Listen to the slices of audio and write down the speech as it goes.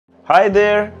Hi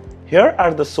there! Here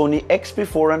are the Sony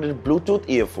XB400 Bluetooth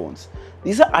earphones.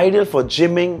 These are ideal for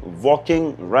gymming,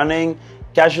 walking, running,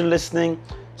 casual listening.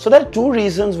 So there are two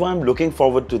reasons why I'm looking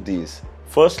forward to these.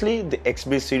 Firstly, the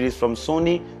XB series from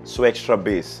Sony, so extra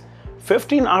bass.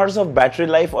 15 hours of battery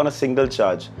life on a single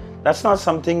charge. That's not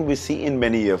something we see in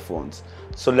many earphones.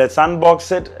 So let's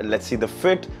unbox it, let's see the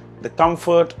fit, the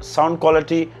comfort, sound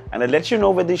quality, and I'll let you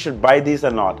know whether you should buy these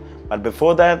or not. But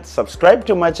before that, subscribe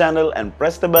to my channel and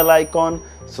press the bell icon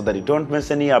so that you don't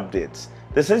miss any updates.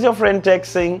 This is your friend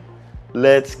Singh.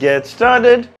 Let's get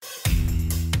started.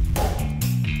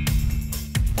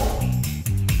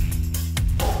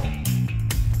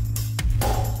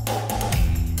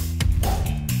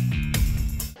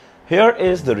 Here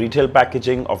is the retail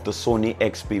packaging of the Sony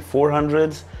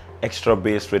XB400s. Extra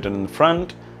bass written in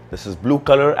front. This is blue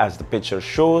color as the picture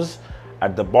shows.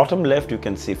 At the bottom left you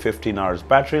can see 15 hours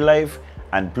battery life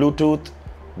and Bluetooth,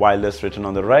 wireless written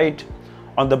on the right.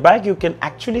 On the back you can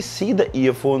actually see the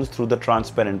earphones through the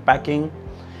transparent packing.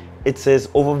 It says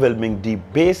overwhelming deep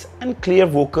bass and clear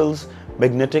vocals,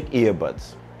 magnetic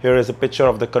earbuds. Here is a picture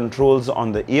of the controls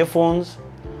on the earphones.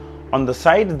 On the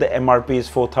side the MRP is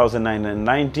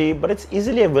 4,990 but it's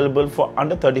easily available for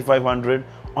under 3,500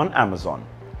 on Amazon.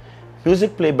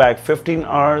 Music playback 15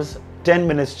 hours, 10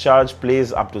 minutes charge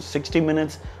plays up to 60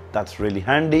 minutes, that's really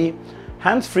handy.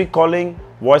 Hands-free calling,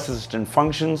 voice assistant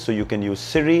function so you can use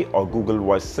Siri or Google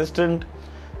Voice Assistant.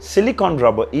 Silicone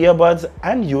rubber earbuds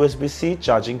and USB-C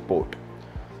charging port.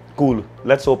 Cool,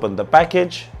 let's open the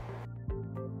package.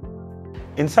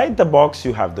 Inside the box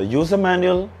you have the user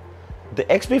manual, the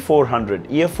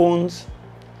XB400 earphones,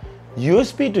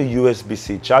 USB to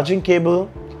USB-C charging cable,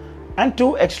 and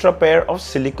two extra pair of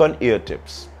silicone ear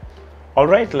tips.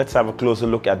 Alright, let's have a closer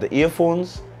look at the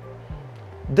earphones.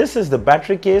 This is the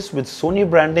battery case with Sony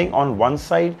branding on one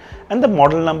side and the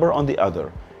model number on the other.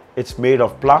 It's made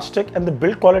of plastic and the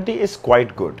build quality is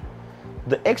quite good.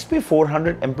 The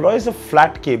XB400 employs a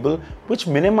flat cable which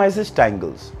minimizes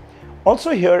tangles.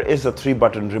 Also here is a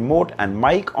 3-button remote and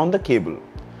mic on the cable.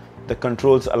 The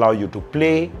controls allow you to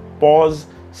play, pause,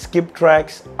 skip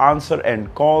tracks, answer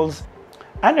end calls,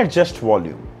 and adjust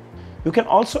volume. You can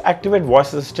also activate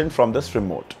voice assistant from this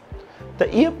remote.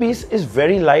 The earpiece is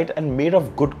very light and made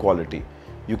of good quality.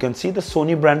 You can see the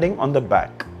Sony branding on the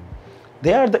back.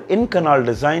 They are the in-canal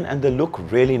design and they look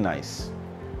really nice.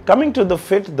 Coming to the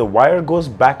fit, the wire goes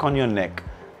back on your neck.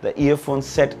 The earphones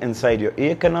set inside your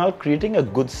ear canal, creating a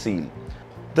good seal.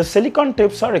 The silicone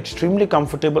tips are extremely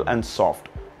comfortable and soft.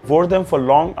 Wore them for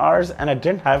long hours and I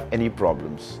didn't have any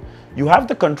problems. You have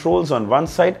the controls on one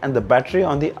side and the battery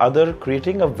on the other,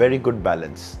 creating a very good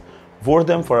balance. Wore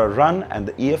them for a run and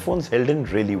the earphones held in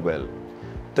really well.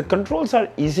 The controls are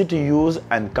easy to use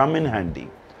and come in handy.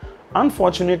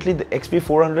 Unfortunately, the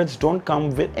XB400s don't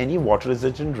come with any water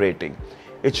resistant rating.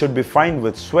 It should be fine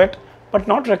with sweat, but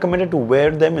not recommended to wear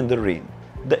them in the rain.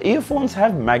 The earphones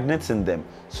have magnets in them,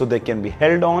 so they can be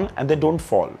held on and they don't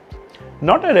fall.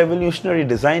 Not a revolutionary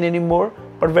design anymore,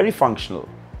 but very functional.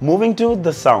 Moving to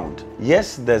the sound.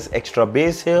 Yes, there's extra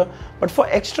bass here, but for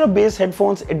extra bass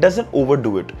headphones, it doesn't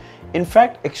overdo it. In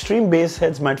fact, extreme bass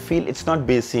heads might feel it's not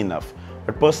bassy enough,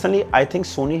 but personally, I think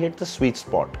Sony hit the sweet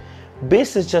spot.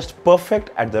 Bass is just perfect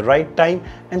at the right time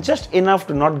and just enough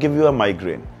to not give you a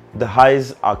migraine. The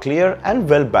highs are clear and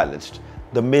well balanced.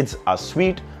 The mids are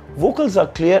sweet, vocals are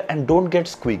clear and don't get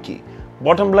squeaky.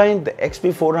 Bottom line, the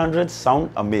XB400s sound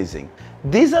amazing.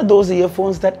 These are those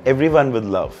earphones that everyone will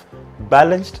love.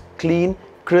 Balanced, clean,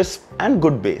 crisp and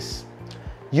good bass.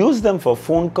 Use them for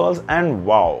phone calls and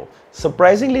wow,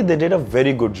 surprisingly they did a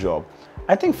very good job.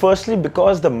 I think firstly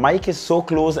because the mic is so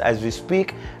close as we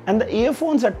speak and the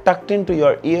earphones are tucked into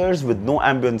your ears with no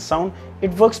ambient sound,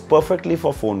 it works perfectly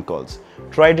for phone calls.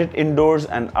 Tried it indoors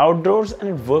and outdoors and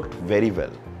it worked very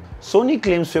well. Sony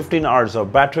claims 15 hours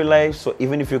of battery life, so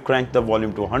even if you crank the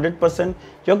volume to 100%,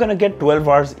 you're gonna get 12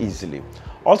 hours easily.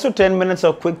 Also 10 minutes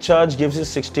of quick charge gives you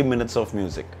 60 minutes of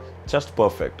music. Just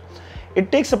perfect.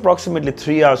 It takes approximately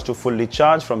 3 hours to fully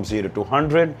charge from 0 to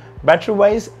 100. Battery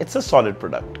wise, it's a solid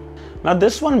product. Now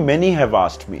this one many have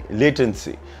asked me,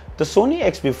 latency. The Sony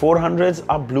XB400s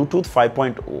are Bluetooth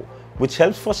 5.0, which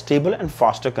helps for stable and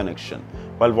faster connection.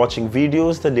 While watching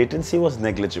videos, the latency was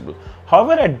negligible.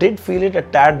 However, I did feel it a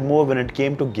tad more when it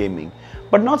came to gaming,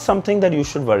 but not something that you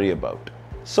should worry about.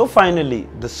 So finally,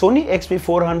 the Sony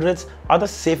XB400s are the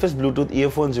safest Bluetooth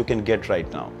earphones you can get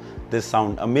right now. They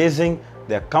sound amazing,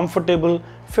 they are comfortable,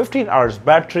 15 hours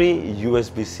battery,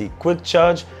 USB-C quick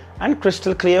charge and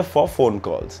crystal clear for phone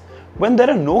calls. When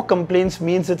there are no complaints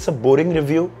means it's a boring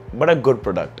review, but a good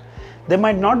product. They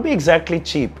might not be exactly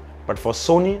cheap, but for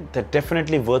Sony, they're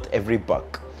definitely worth every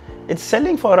buck. It's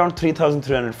selling for around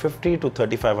 3,350 to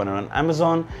 3,500 on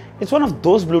Amazon. It's one of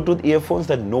those Bluetooth earphones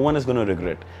that no one is going to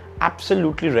regret.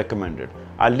 Absolutely recommended.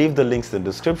 I'll leave the links in the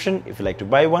description. If you like to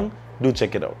buy one, do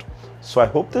check it out. So I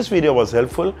hope this video was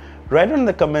helpful. Write down in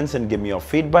the comments and give me your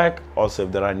feedback. Also,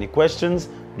 if there are any questions,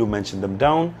 do mention them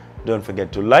down. Don't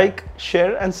forget to like,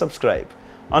 share and subscribe.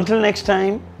 Until next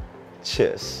time,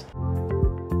 cheers.